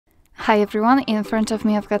Hi everyone, in front of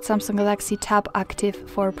me I've got Samsung Galaxy Tab Active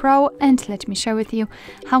 4 Pro, and let me share with you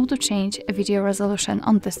how to change a video resolution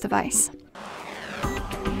on this device.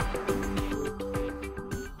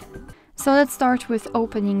 So let's start with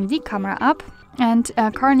opening the camera app, and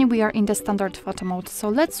currently we are in the standard photo mode. So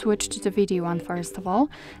let's switch to the video one first of all.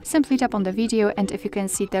 Simply tap on the video, and if you can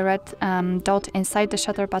see the red dot inside the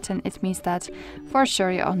shutter button, it means that for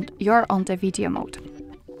sure you're on the video mode.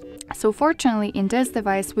 So fortunately in this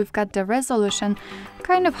device we've got the resolution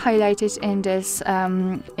kind of highlighted in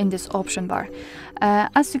this option bar.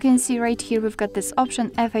 As you can see right here, we've got this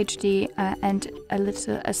option FHD and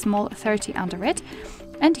a small 30 under it.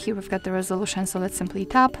 And here we've got the resolution, so let's simply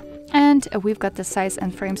tap, and we've got the size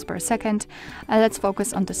and frames per second. Let's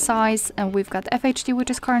focus on the size, and we've got FHD,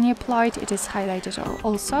 which is currently applied. It is highlighted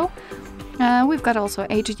also. We've got also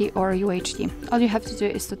HD or UHD. All you have to do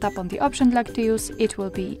is to tap on the option you'd like to use. It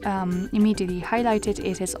will be immediately highlighted.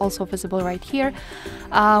 It is also visible right here,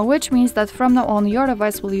 which means that from now on your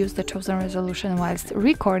device will use the chosen resolution whilst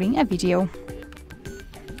recording a video.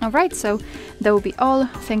 Alright, so that will be all.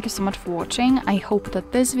 Thank you so much for watching. I hope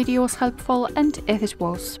that this video was helpful, and if it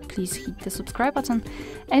was, please hit the subscribe button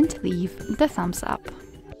and leave the thumbs up.